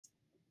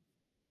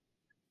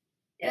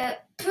Uh,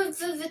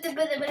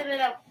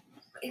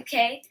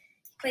 okay.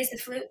 Plays the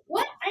flute.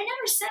 What? I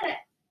never said it.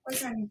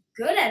 Wasn't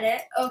good at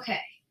it. Okay.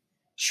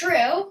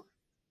 True.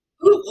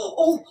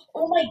 Oh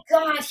my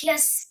god, he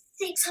has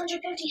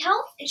 650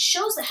 health. It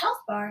shows the health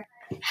bar.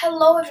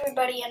 Hello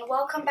everybody and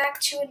welcome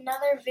back to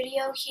another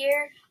video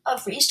here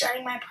of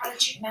restarting my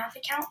Prodigy math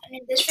account. And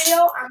in this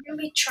video, I'm going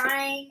to be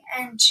trying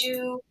and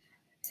do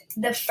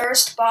the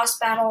first boss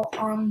battle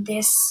on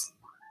this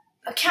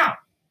account.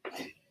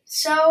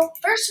 So,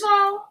 first of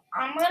all,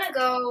 I'm going to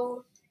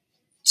go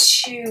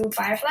to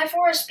Firefly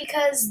Forest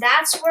because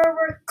that's where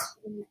we're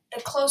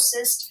the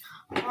closest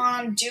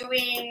on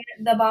doing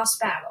the boss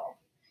battle.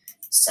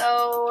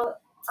 So,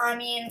 I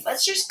mean,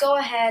 let's just go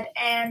ahead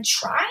and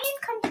try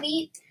and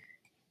complete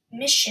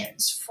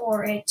missions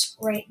for it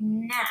right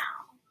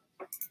now.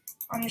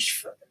 I'm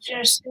just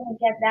going to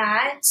get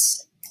that.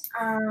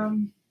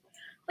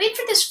 Wait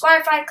for this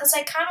Firefly because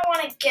I kind of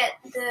want to get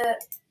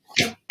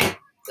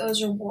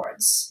those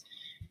rewards.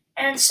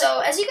 And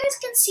so, as you guys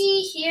can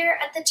see here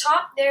at the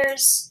top,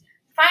 there's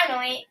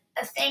finally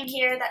a thing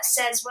here that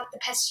says what the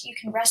pets you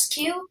can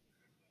rescue.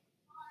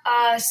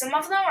 Some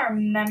of them are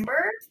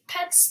member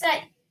pets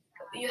that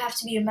you have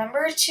to be a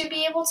member to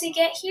be able to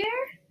get here.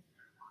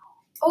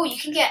 Oh, you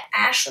can get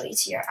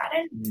Ashley's here.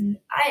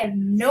 I have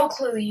no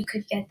clue you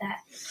could get that.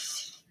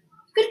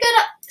 You could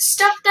get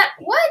stuff that,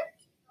 what?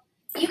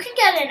 You can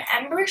get an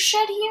Ember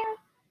Shed here?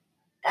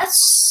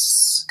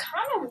 That's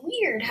kind of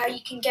weird how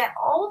you can get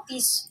all of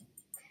these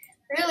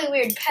really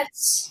weird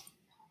pets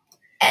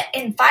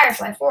in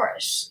Firefly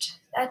Forest.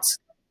 That's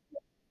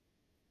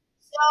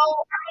so.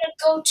 I'm gonna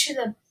go to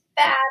the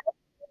bad.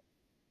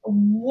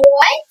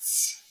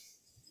 What?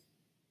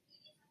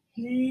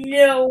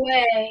 No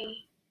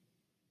way.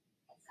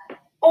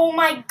 Oh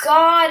my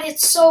god,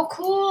 it's so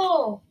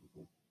cool.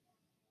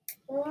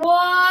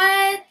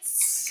 What?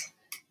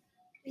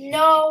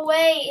 No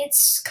way,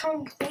 it's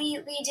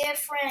completely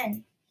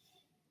different.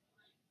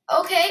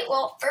 Okay,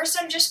 well, first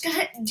I'm just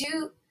gonna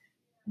do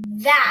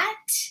that,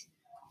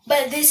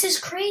 but this is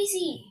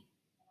crazy.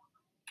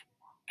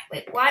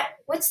 Wait, what?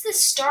 What's the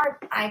star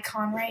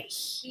icon right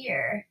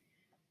here?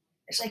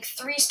 There's like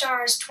 3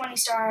 stars, 20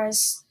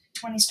 stars,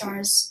 20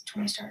 stars,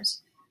 20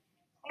 stars.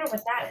 I wonder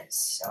what that is.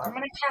 So I'm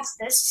gonna cast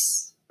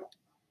this.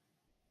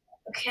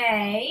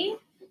 Okay.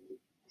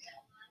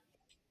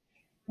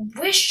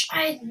 Wish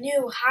I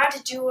knew how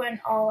to do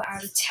an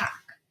all-out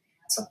attack.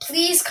 So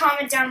please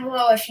comment down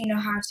below if you know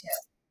how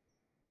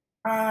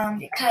to.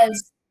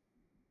 Because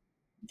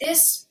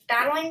this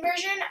battling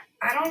version,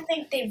 I don't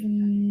think they've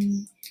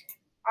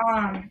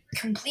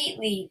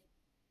completely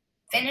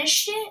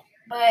finished it,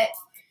 but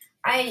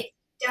I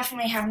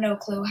definitely have no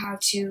clue how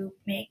to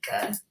make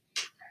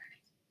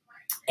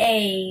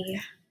a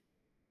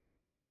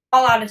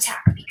all-out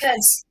attack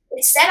because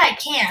it said I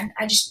can,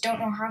 I just don't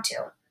know how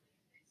to.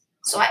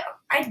 So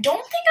I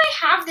don't think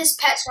I have this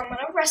pet, so I'm going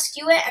to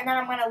rescue it and then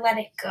I'm going to let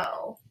it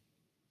go.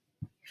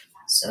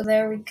 So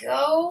there we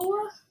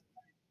go.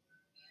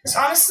 Because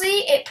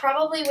honestly, it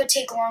probably would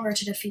take longer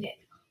to defeat it.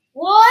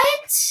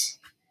 What?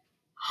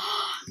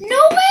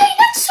 No way!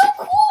 That's so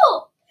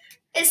cool!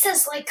 It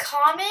says, like,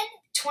 common,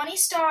 20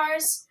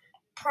 stars,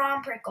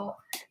 prom prickle,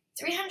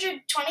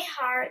 320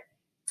 heart,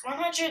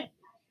 100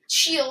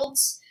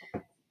 shields.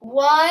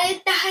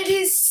 What? That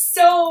is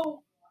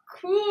so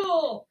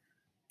cool!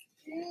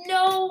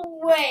 No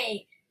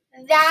way!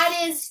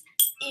 That is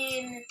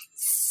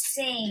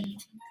insane.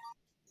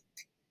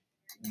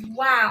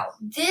 Wow,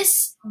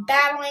 this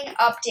battling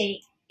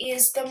update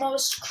is the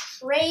most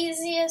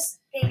craziest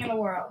thing in the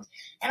world.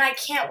 And I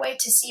can't wait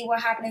to see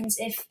what happens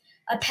if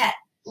a pet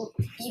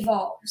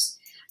evolves.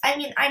 I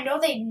mean, I know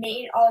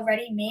they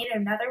already made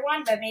another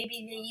one, but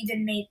maybe they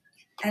even made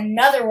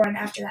another one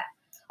after that.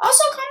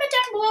 Also, comment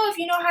down below if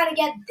you know how to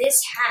get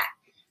this hat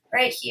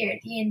right here,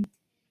 the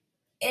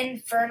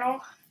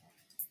Infernal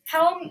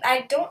Helm.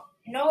 I don't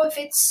know if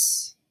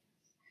it's...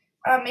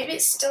 maybe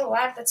it's still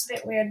alive. That's a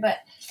bit weird, but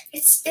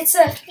it's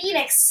a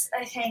phoenix,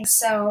 I think.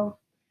 So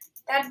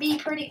that'd be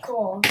pretty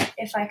cool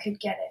if I could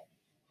get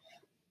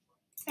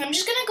it. I'm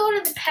just gonna go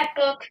to the pet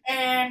book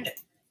and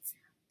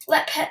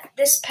let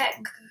this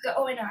pet go.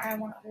 Oh no, I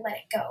want to let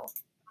it go,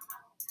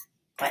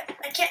 but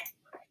I can't.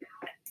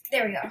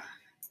 There we go.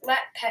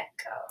 Let pet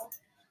go.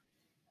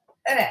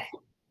 Okay.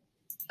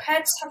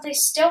 Pets, have they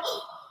still?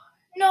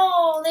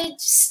 No, they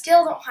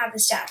still don't have the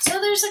stats. So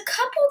there's a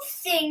couple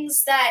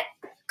things that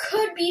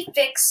could be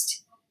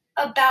fixed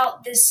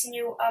about this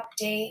new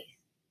update.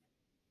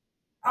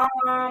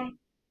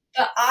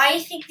 But I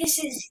think this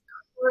is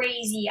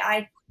crazy.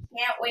 I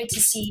can't wait to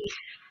see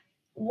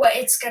what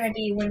it's gonna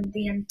be when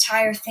the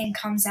entire thing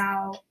comes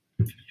out,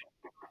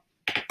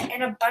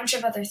 and a bunch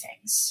of other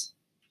things.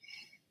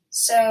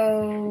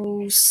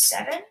 So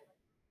 7?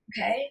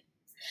 Okay.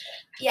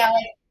 Yeah,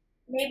 like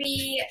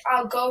maybe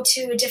I'll go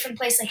to a different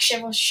place like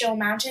Shill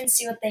Mountain,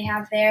 see what they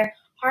have there.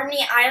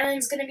 Harmony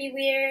Island's gonna be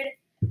weird.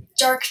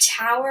 Dark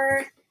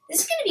Tower.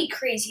 This is gonna be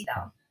crazy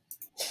though.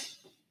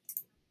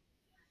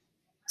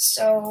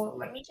 So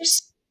let me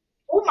just.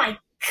 Oh my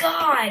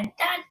god,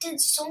 that did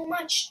so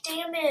much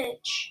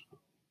damage.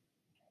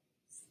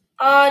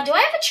 Do I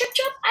have a trip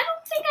job? I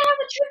don't think I have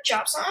a trip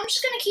job, so I'm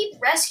just gonna keep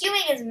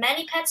rescuing as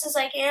many pets as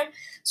I can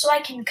so I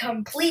can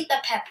complete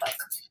the pet book.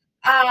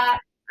 I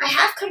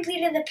have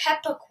completed the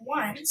pet book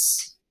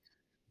once,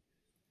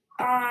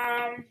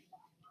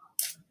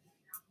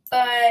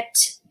 but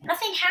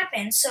nothing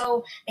happened.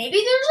 So maybe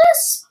there's a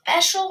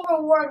special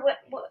reward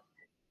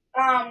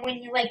when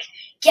you like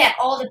get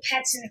all the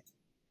pets in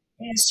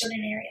a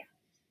certain area.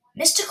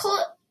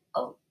 Mystical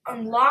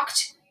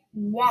unlocked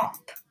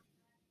Womp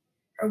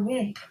or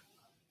Whoomp.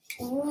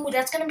 Ooh,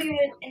 that's gonna be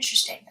really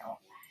interesting though.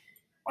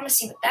 I want to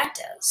see what that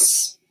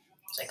does.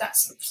 So I got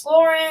some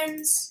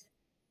florins.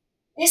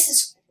 This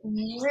is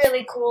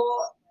really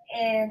cool,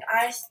 and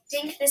I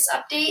think this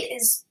update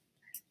is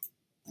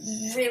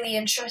really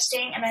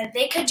interesting, and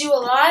they could do a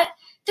lot.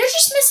 They're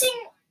just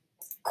missing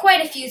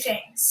quite a few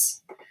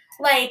things,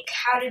 like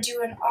how to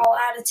do an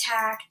all-out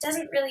attack. It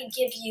doesn't really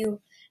give you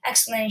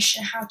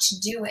explanation how to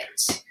do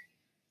it.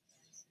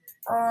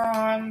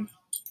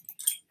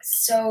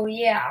 So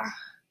yeah.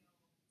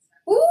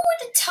 Ooh,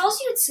 it tells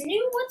you it's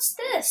new. What's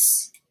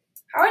this?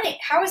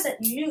 How is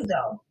it new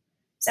though?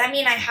 Does that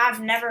mean I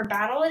have never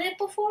battled it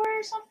before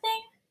or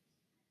something?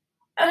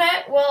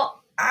 Okay,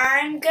 well,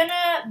 I'm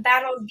gonna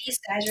battle these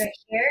guys right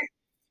here,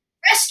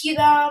 rescue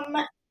them,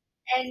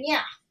 and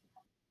yeah.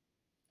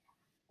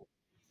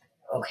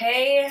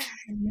 Okay,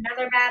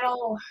 another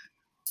battle,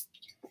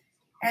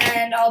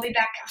 and I'll be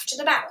back after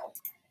the battle.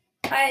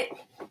 I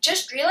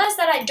just realized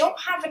that I don't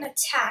have an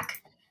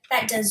attack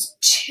that does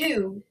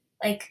two,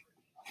 like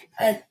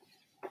a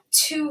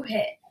two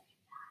hit.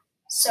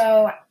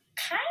 So I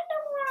kind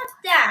of want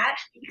that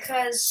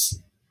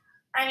because,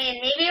 I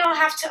mean, maybe I'll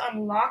have to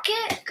unlock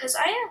it because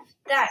I have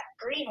that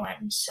green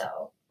one,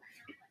 so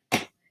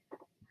I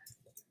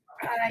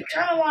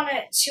kind of want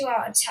a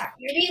 2-out attack.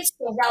 Maybe it's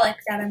the relic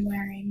that I'm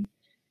wearing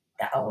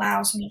that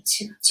allows me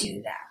to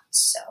do that.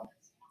 So,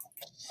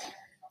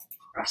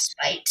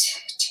 frostbite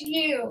to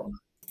you.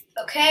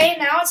 Okay,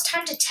 now it's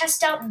time to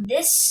test out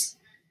this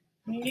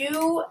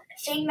new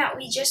thing that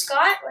we just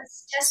got.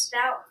 Let's test it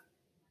out.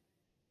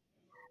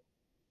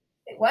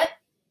 Wait, what?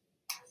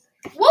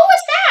 What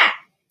was that?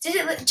 Did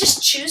it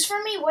just choose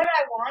for me what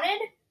I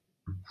wanted?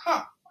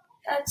 Huh,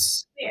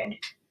 that's weird.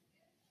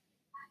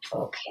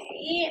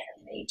 Okay,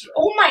 they do.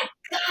 Oh my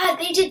god,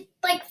 they did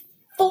like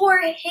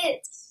 4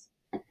 hits.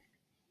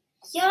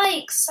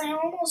 Yikes! I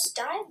almost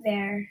died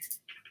there.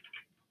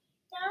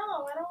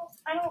 No,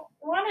 I don't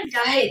want to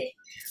die,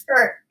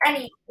 or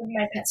any of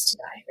my pets to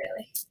die.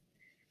 Really,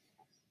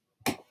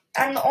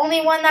 I'm the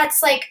only one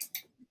that's like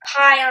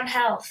high on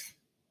health.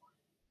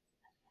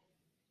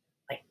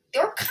 Like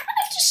they're kind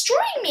of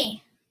destroying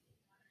me.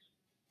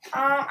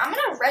 I'm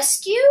gonna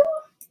rescue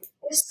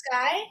this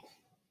guy.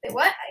 Wait,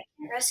 what? I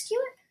can rescue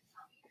it?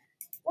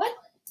 What?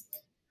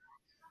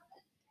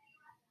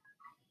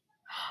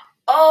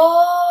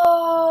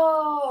 Oh,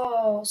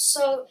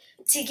 so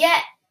to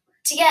get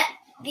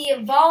the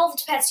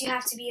evolved pets, you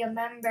have to be a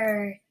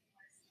member.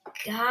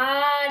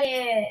 Got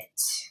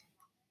it.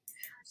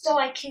 So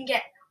I can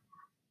get.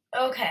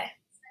 Okay.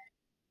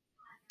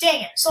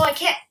 Dang it. So I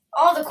can't.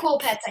 All the cool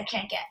pets I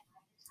can't get.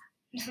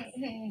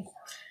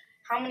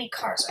 How many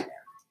cars are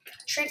there?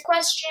 Trick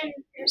question.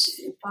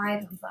 There's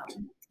 5 of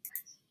them.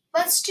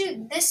 Let's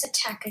do this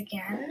attack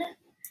again.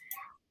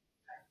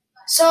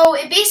 So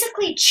it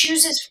basically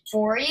chooses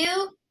for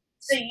you,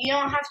 so you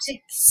don't have to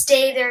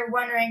stay there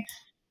wondering,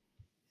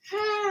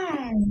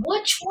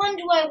 which one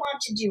do I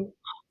want to do?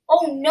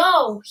 Oh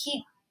no,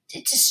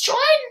 it destroyed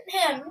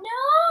him.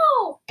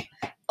 No.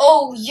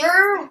 Oh,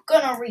 you're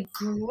gonna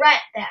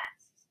regret that.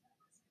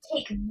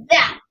 Take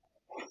that.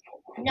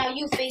 Now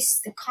you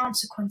face the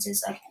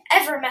consequences of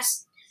ever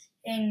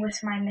messing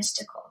with my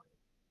mystical.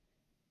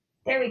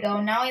 There we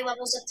go. Now he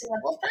levels up to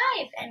level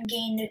 5 and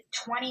gained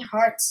 20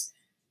 hearts.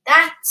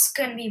 That's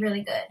gonna be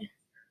really good.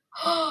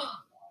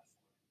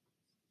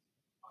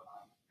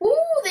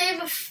 Ooh, they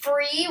have a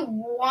free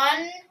one-time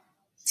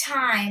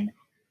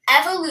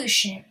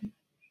evolution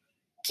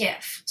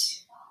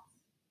gift.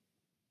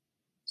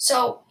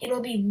 So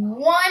it'll be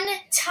one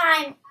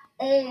time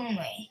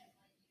only.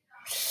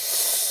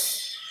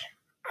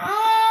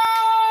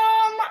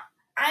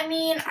 I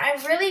mean, I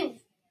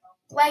really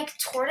like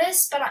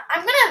tortoise, but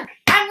I'm gonna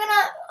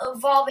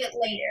evolve it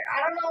later. I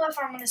don't know if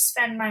I'm gonna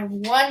spend my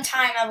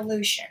one-time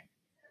evolution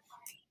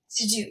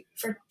to do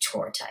for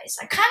tortoise.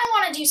 I kind of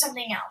want to do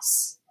something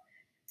else,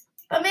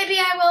 but maybe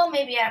I will,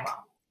 maybe I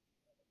won't.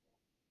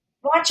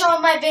 Watch all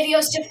my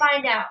videos to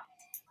find out.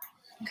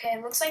 Okay,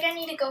 looks like I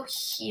need to go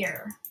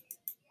here.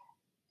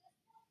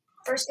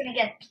 First, gonna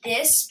get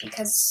this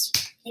because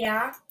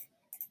yeah,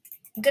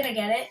 I'm gonna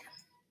get it.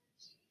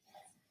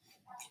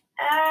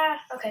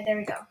 Okay, there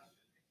we go.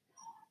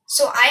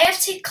 So I have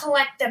to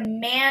collect the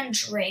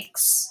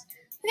mandrakes.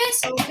 Okay,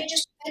 so let me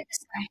just get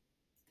this guy.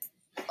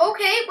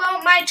 Okay,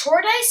 well, my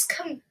tortoise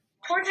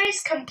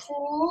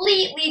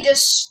completely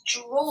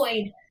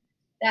destroyed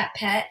that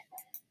pet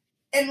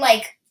in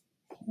like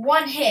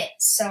one hit.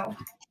 So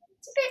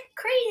a bit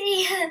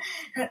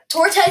crazy.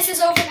 Tortoise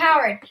is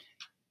overpowered.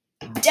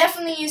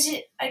 Definitely use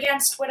it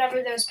against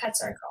whatever those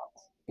pets are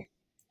called.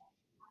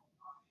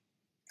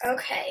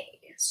 Okay,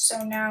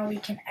 so now we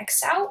can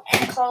X out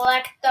and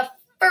collect the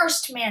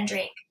first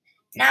mandrake.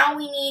 Now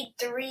we need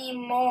 3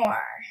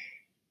 more.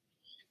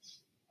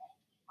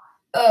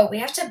 Oh, we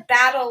have to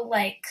battle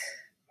like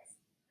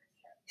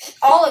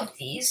all of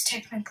these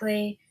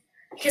technically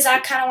because I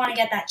kind of want to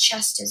get that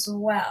chest as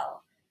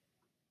well.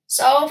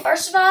 So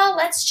first of all,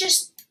 let's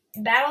just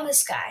battle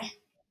this guy.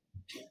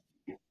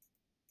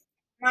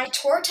 My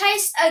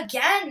tortoise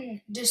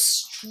again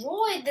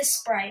destroyed the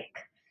sprite.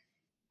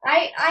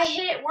 I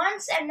hit it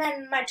once and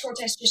then my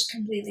tortoise just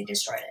completely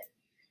destroyed it.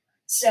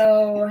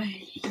 So,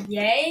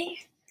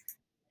 yay.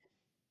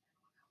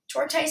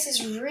 Tortoise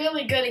is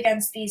really good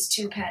against these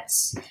two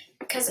pets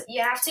because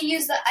you have to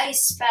use the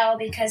ice spell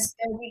because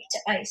they're weak to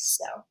ice.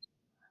 So,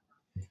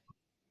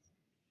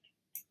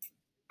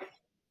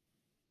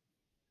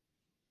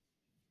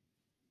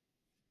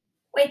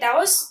 wait, that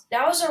was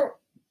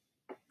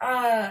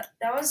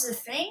the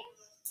thing.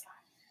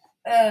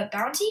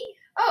 Bounty.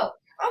 Oh,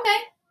 okay.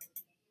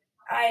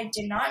 I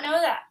did not know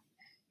that.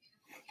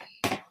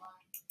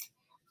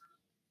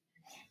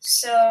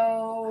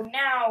 So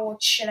now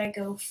what should I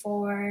go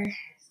for?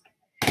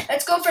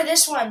 Let's go for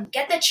this one.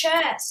 Get the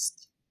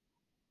chest.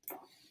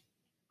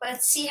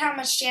 Let's see how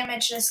much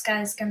damage this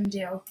guy's gonna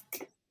do.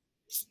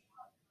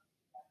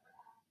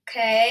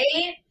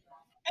 Okay.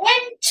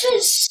 And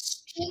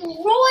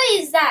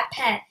destroys that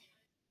pet.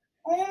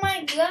 Oh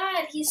my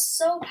god, he's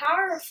so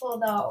powerful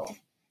though.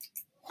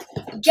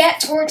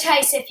 Get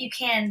Tortoise if you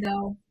can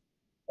though.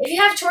 If you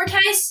have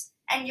Tortoise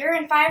and you're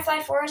in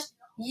Firefly Forest,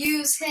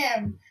 use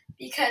him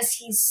because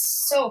he's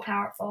so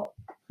powerful.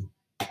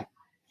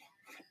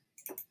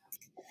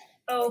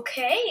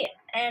 Okay,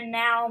 and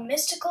now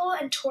Mystical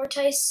and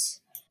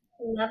Tortoise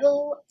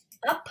level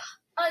up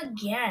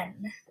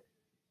again.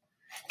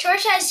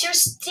 Tortoise, you're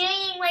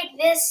staying like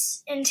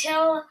this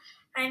until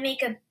I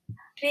make a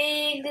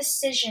big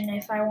decision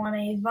if I want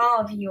to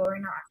evolve you or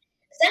not.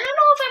 I don't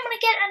know if I'm going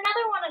to get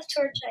another one of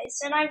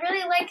Tortoise, and I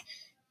really like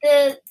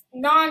the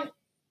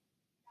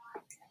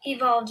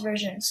non-evolved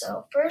version.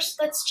 So first,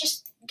 let's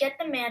just get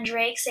the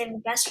Mandrake, save the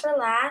best for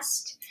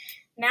last.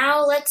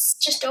 Now let's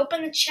just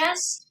open the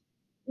chest.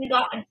 We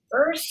got an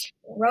Earth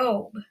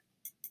Robe.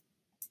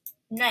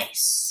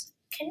 Nice.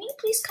 Can you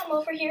please come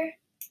over here?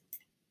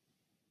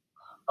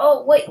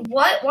 Oh, wait,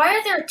 what? Why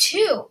are there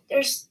 2?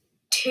 There's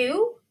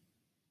 2?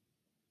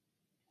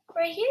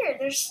 Right here,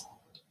 there's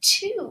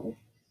 2.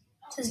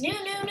 It says new.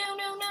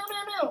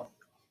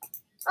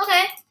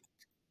 Okay.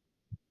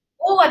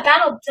 Oh, I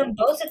battled them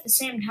both at the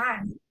same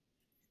time.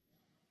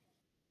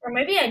 Or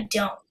maybe I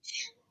don't.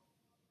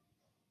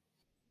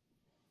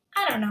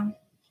 I don't know.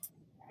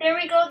 There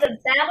we go, the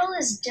battle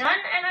is done,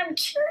 and I'm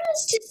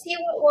curious to see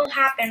what will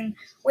happen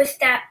with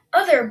that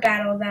other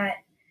battle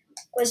that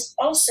was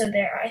also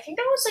there. I think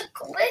that was a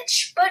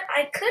glitch, but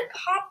I could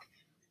pop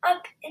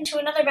up into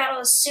another battle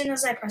as soon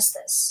as I press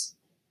this.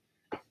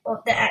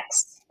 Well, the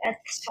X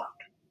at the top.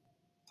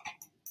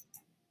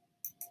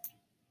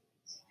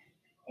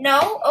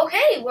 No?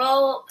 Okay,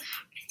 well,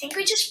 I think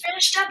we just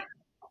finished up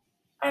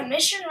a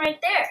mission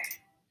right there.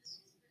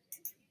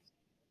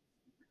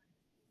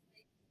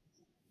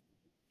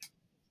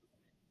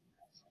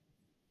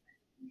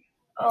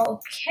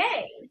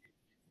 Okay.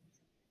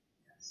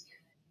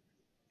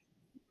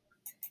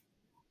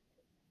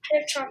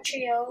 Trip Chop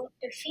Trio,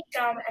 defeat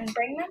them, and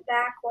bring them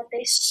back what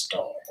they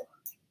stole.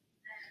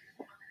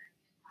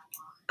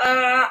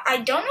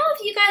 I don't know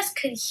if you guys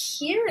could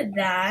hear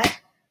that,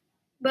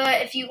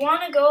 but if you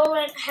want to go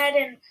ahead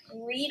and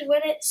read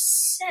what it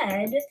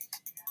said,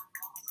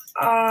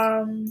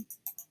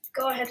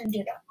 go ahead and do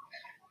that.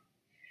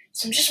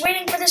 So I'm just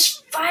waiting for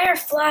this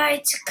firefly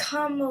to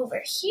come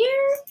over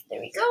here. There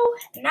we go.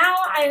 Now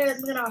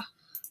I'm gonna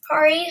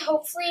hurry.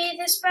 Hopefully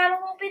this battle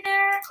won't be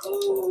there.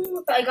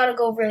 But I gotta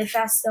go really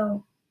fast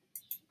though.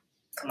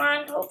 Come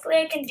on, hopefully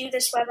I can do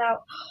this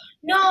without...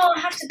 No, I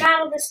have to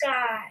battle this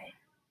guy.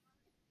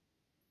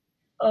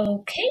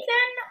 Okay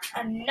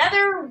then,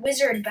 another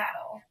wizard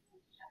battle.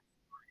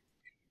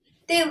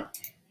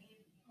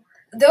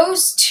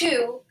 Those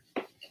 2,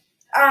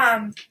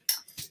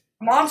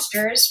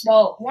 monsters,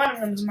 well, one of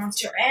them's a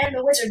monster and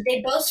the wizard,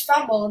 they both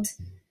fumbled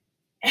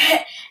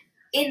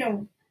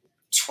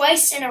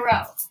twice in a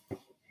row.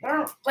 I don't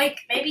know, like,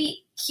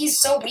 maybe he's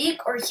so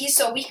weak or he's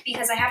so weak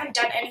because I haven't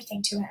done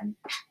anything to him.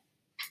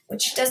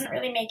 Which doesn't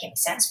really make any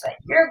sense, but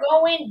you're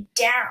going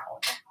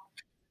down.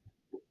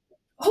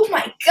 Oh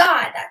my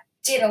god, that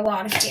did a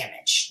lot of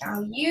damage.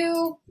 Now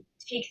you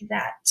take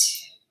that.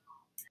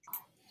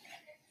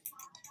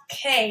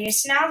 Okay,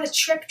 it's now the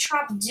Trip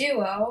Chop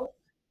Duo.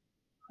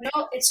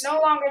 No, it's no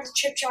longer the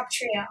Trip Chop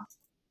Trio.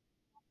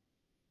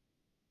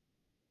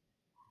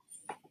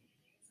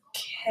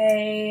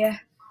 Okay.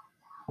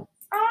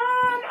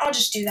 I'll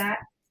just do that.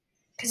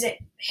 Because it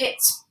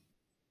hits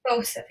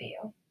both of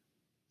you.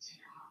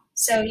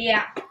 So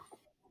yeah.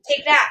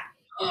 Take that.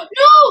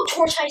 No!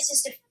 Tortoise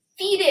is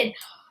defeated.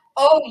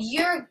 Oh,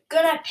 you're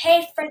gonna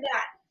pay for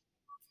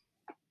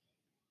that.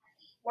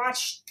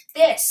 Watch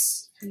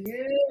this.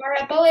 You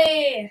are a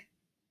bully.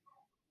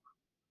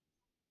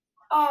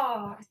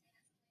 Oh,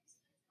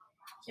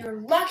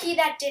 you're lucky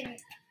that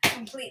didn't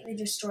completely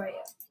destroy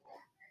you.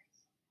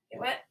 Wait,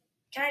 what?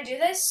 Can I do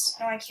this?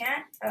 No, I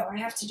can't. Oh, I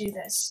have to do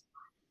this.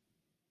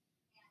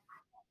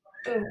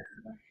 Boom.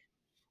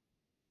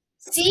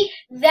 See,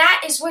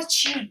 that is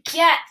what you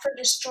get for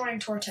destroying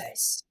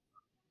Tortoise.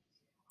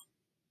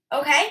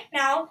 Okay,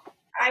 now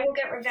I will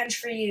get revenge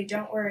for you.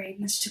 Don't worry,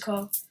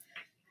 Mystical.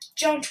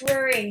 Don't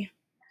worry.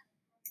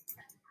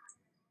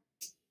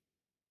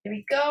 There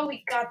we go.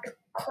 We got the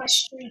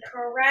question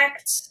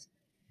correct.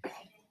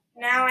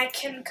 Now I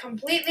can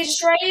completely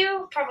destroy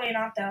you? Probably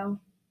not, though.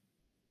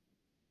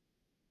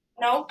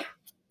 Nope.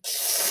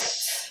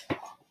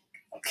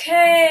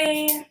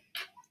 Okay.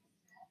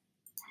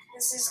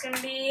 This is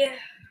gonna be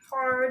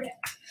hard.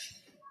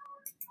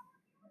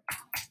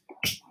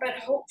 But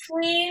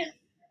hopefully.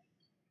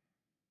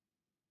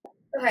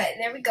 Okay,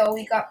 there we go.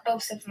 We got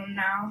both of them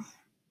now.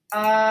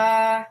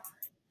 Let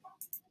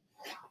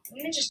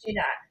me just do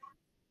that.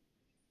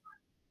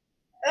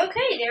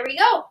 Okay, there we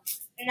go.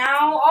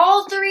 Now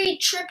all three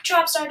Trip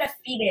Trops are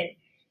defeated.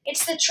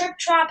 It's the Trip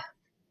Trop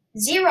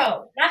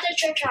Zero, not the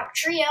Trip Trop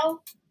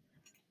Trio.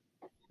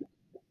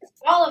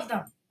 All of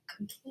them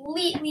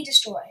completely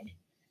destroyed.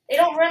 They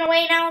don't run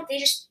away now, they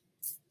just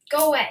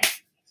go away.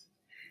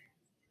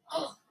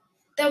 Oh,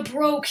 the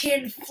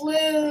broken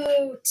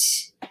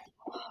flute.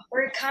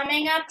 We're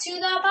coming up to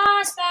the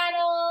boss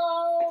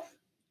battle.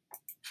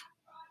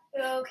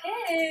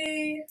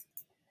 Okay.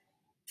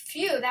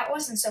 Phew, that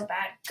wasn't so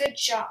bad. Good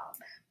job.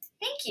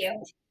 Thank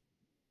you.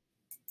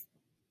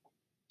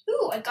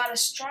 Ooh, I got a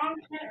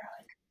strong plant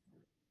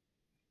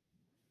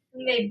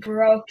relic. They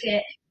broke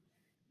it.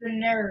 The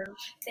nerve.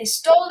 They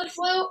stole the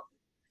flute.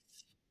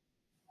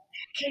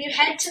 Can you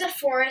head to the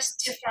forest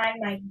to find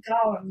my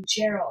golem,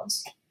 Gerald?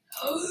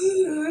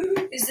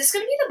 Is this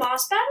gonna be the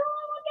boss battle,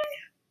 I wonder?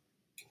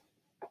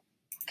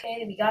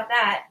 Okay, we got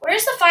that.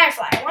 Where's the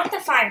firefly? I want the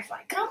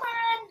firefly. Come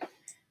on.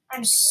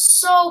 I'm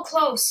so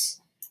close.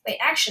 Wait,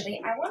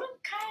 actually, I want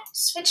to kind of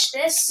switch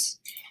this,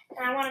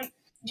 and I want to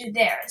do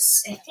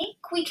this. I think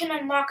we can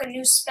unlock a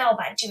new spell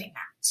by doing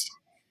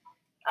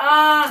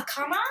that.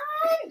 Come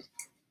on.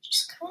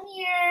 Just come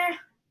here.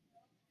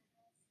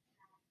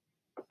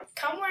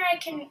 Come where I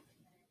can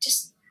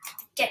just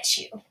get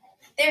you.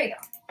 There you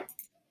go.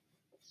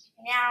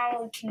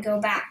 Now we can go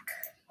back.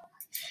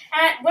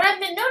 And what I've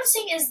been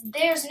noticing is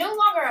there's no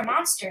longer a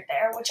monster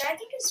there, which I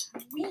think is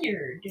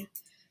weird.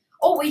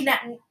 Oh wait,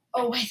 I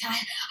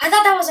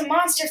thought that was a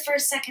monster for a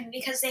second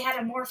because they had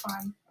a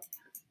morphon.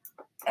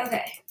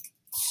 Okay,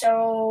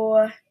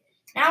 so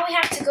now we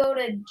have to go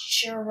to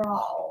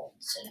Gerald.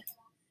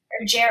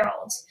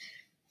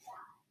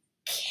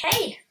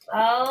 Okay,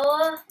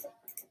 well,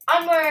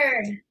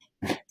 onward.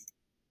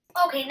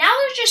 Okay, now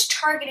they're just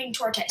targeting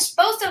Tortoise.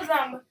 Both of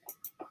them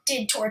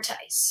did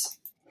Tortoise.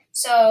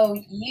 So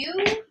you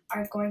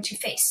are going to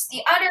face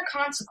the utter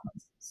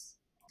consequences.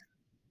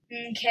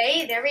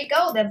 Okay, there we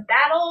go. The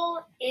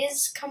battle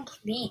is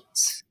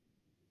complete.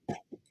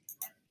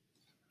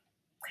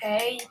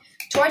 Okay,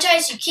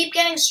 Tortoise, you keep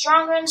getting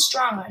stronger and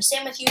stronger.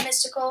 Same with you,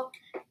 Mystical,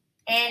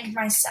 and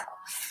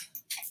myself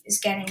is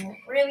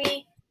getting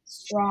really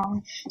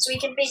strong. So we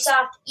can face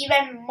off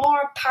even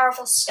more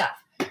powerful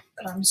stuff.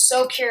 But I'm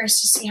so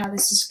curious to see how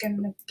this is going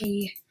to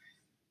be.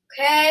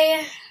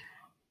 Okay,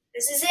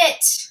 this is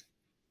it.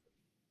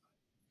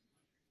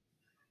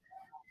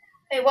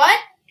 Wait, what?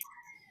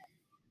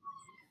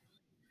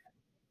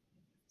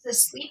 Is it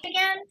sleep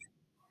again?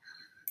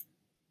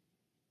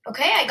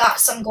 Okay, I got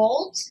some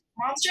gold.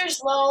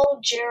 Monsters lull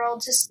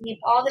Gerald to sleep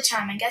all the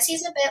time. I guess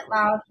he's a bit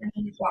loud when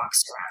he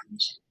walks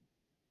around.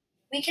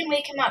 We can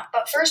wake him up,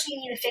 but first we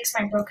need to fix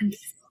my broken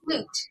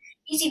flute.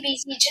 Easy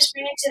peasy, just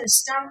bring it to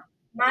the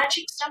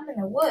magic stump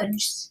in the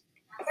woods.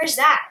 Where's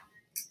that?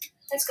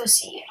 Let's go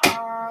see.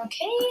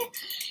 Okay.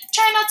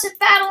 Try not to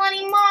battle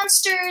any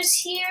monsters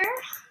here.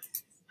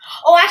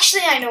 Oh,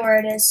 actually, I know where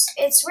it is.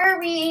 It's where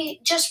we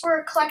just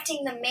were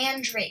collecting the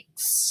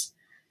mandrakes.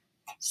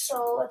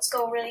 So let's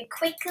go really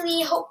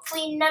quickly.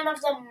 Hopefully none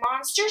of the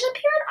monsters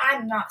appeared.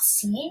 I'm not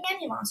seeing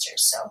any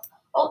monsters. So,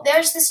 oh,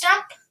 there's the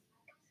stump.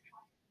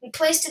 We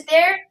placed it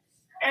there,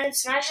 and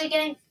it's magically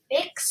getting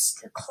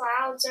fixed. The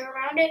clouds are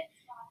around it.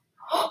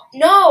 Oh,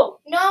 no.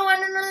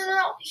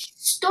 He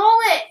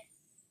stole it.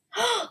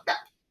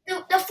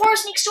 The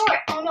forest next door.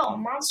 Oh, no, a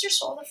monster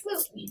stole the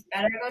flute. We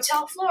better go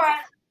tell Flora.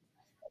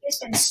 It's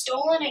been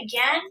stolen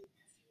again.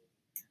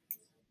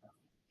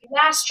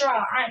 Last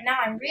straw. Now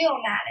I'm real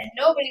mad, and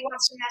nobody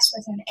wants to mess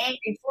with an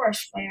angry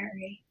forest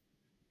fairy.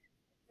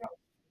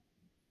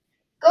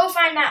 Go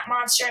find that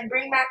monster and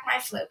bring back my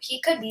flute.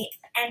 He could be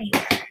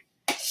anywhere.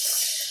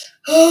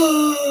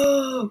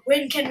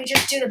 When can we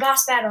just do the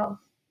boss battle?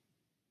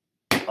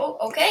 Oh,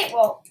 okay.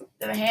 Well,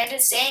 the hand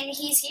is saying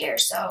he's here,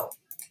 so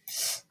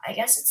I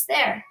guess it's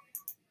there.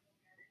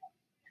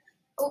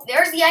 Oh,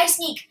 there's the ice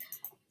sneak.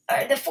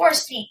 The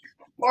forest sneak.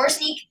 Forest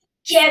sneak,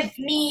 Give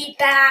me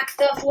back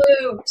the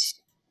flute.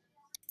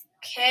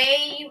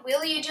 Okay,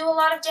 will you do a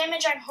lot of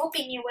damage? I'm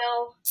hoping you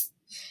will.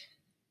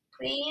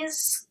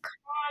 Please,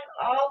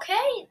 come on.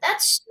 Okay,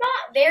 that's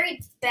not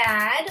very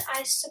bad.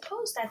 I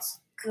suppose that's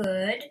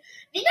good. I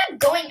think I'm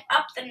going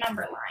up the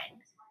number line.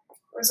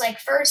 It was like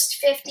first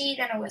 50,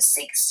 then it was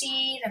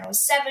 60, then it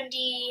was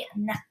 70,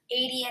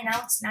 80, and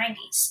now it's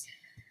 90s.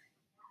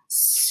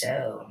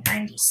 So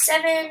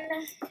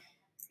 97,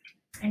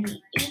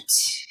 98.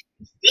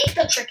 I think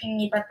they're tricking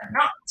me, but they're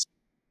not.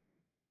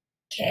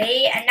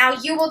 Okay, and now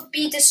you will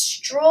be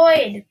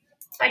destroyed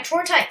by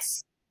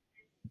Tortoise.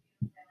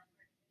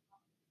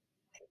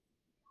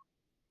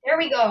 There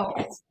we go.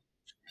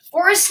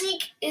 Forest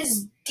Sneak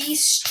is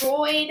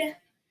destroyed.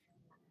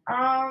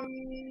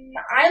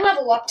 I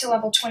level up to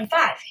level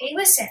 25. Hey,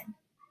 listen.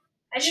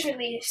 I just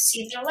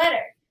received a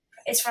letter.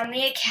 It's from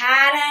the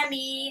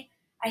Academy.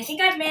 I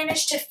think I've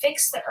managed to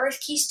fix the Earth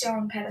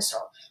Keystone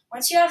pedestal.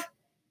 Once you have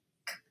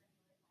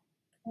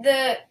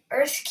the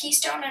Earth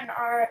Keystone and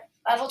are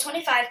level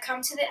 25,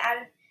 come to the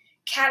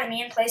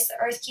Academy and place the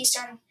Earth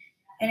Keystone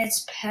in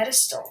its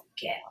pedestal.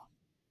 Gale.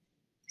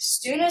 As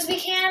soon as we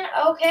can,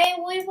 okay,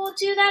 we will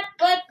do that,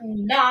 but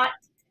not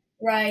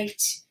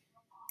right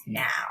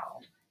now.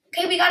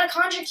 Okay, we got a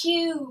conjure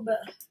cube.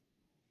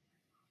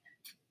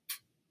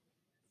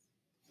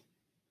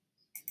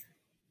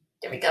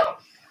 There we go.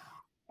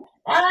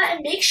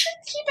 And make sure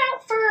to keep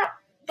out for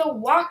the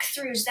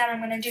walkthroughs that I'm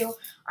gonna do.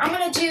 I'm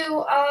gonna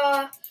do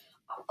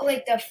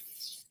like the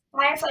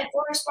Firefly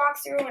Forest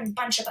walkthrough and a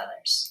bunch of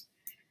others.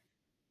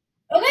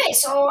 Okay,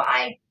 so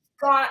I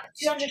got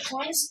 200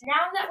 coins.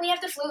 Now that we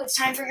have the flute, it's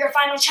time for your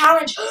final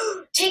challenge.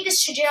 Take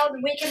this to jail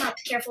and wake him up.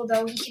 Careful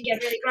though, he can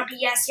get really grumpy.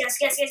 Yes, yes,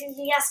 yes, yes, yes,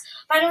 yes.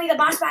 Finally, the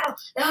boss battle.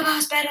 The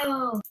boss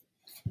battle.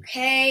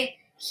 Okay,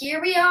 here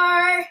we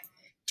are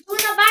doing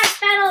the boss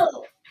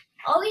battle.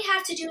 All we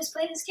have to do is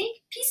play this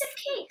piece of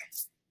cake.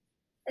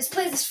 Let's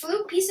play this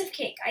flute, piece of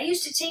cake. I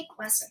used to take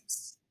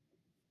lessons.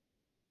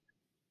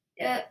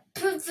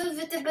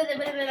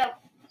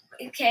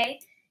 Okay,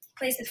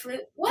 plays the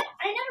flute. What?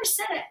 I never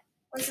said it.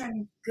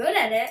 Wasn't good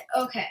at it.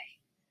 Okay,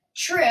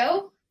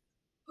 true.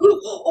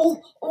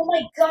 Oh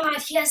my God!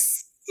 He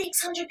has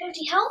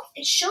 650 health.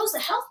 It shows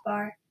the health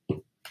bar.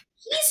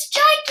 He's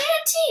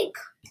gigantic.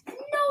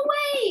 No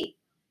way.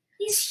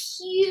 He's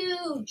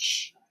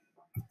huge.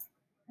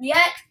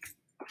 Yet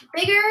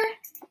bigger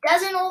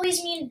doesn't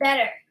always mean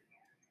better.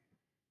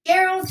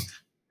 Gerald,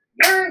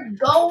 you're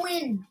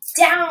going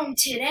down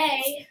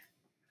today.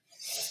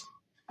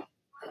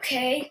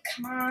 Okay,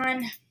 come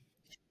on.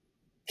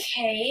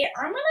 Okay,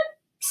 it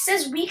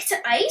says weak to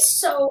ice,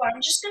 so I'm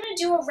just gonna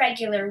do a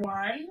regular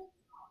one.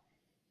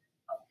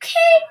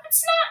 Okay,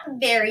 it's not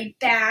very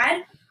bad.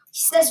 It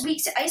says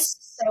weak to ice,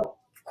 so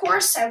of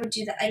course I would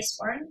do the ice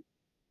one.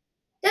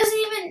 Doesn't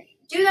even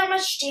do that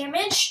much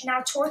damage.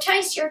 Now,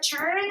 Tortoise, your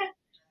turn.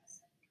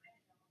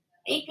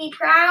 Make me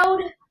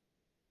proud.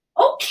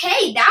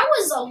 Okay, that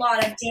was a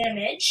lot of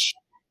damage.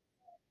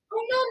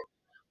 Oh no.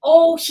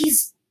 Oh,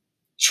 he's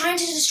trying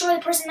to destroy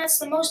the person that's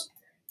the most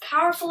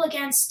powerful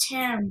against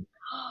him.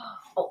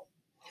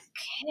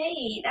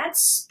 Okay,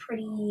 that's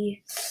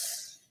pretty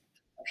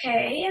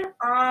okay.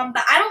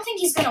 But I don't think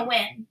he's gonna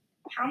win.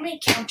 How many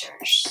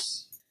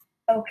counters?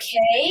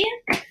 Okay.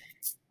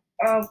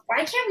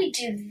 Why can't we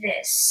do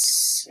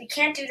this? We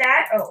can't do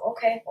that? Oh,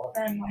 okay. Well,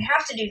 then I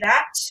have to do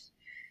that.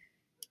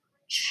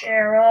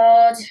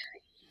 Gerald.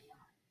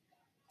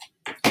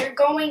 You're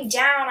going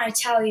down, I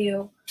tell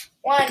you.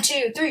 1,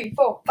 2, 3,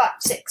 4, 5,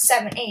 6,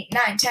 7, 8,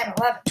 9, 10,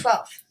 11,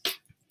 12.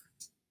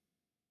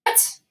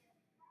 What?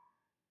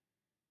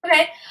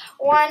 Okay.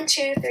 1,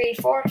 2, 3,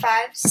 4,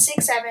 5,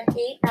 6, 7,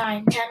 8,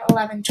 9, 10,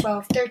 11,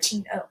 12,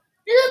 13. Oh.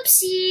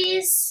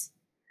 Oopsies.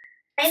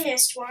 I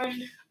missed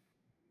one.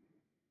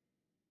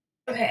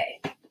 Okay.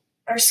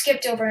 Or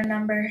skipped over a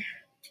number.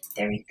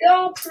 There we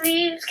go.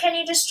 Please, can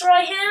you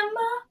destroy him?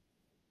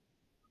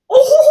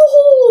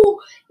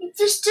 Oh! He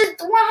just did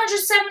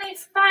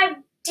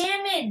 175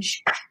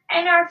 damage.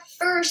 And our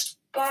first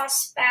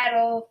boss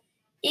battle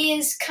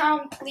is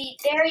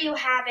complete. There you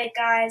have it,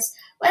 guys.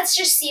 Let's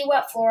just see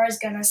what Flora's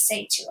gonna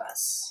say to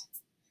us.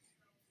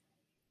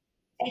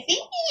 I think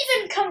he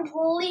even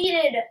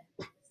completed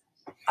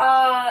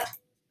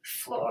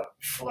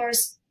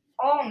Flora's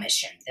all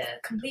mission, the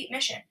complete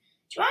mission.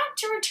 Do you want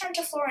to return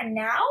to Flora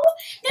now?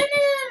 No,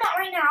 not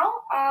right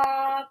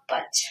now.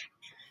 But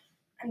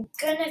I'm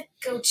gonna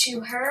go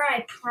to her,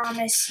 I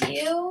promise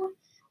you.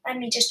 Let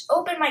me just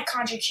open my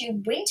conjure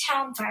cube. Winged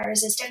Helm, fire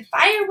resistant,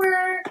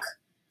 firework.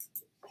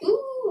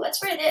 Ooh,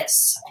 let's wear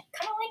this. I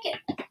kind of like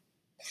it.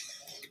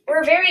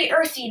 We're very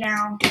earthy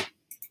now.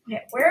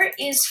 Okay, where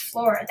is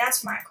Flora?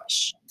 That's my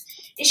question.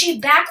 Is she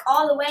back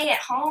all the way at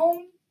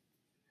home?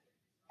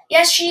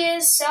 Yes, she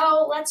is.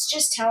 So let's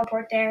just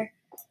teleport there.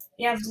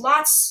 We have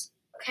lots.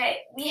 Okay,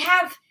 we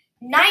have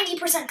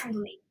 90%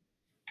 complete.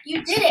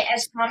 You did it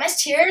as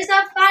promised. Here's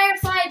a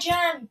Firefly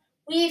gem.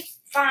 We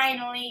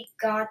finally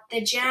got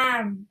the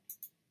gem.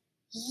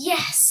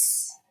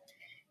 Yes.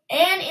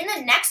 And in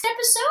the next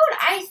episode,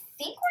 I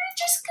think we're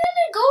just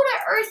gonna go to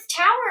Earth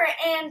Tower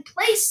and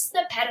place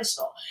the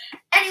pedestal.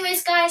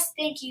 Anyways, guys,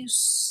 thank you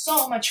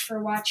so much for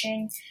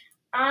watching.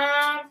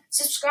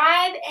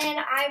 Subscribe and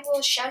I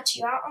will shout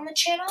you out on the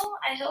channel.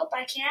 I hope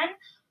I can.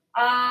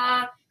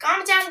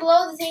 Comment down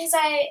below the things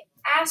I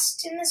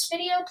asked in this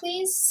video,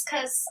 please,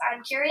 because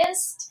I'm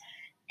curious.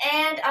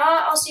 And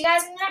I'll see you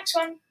guys in the next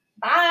one.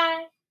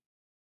 Bye!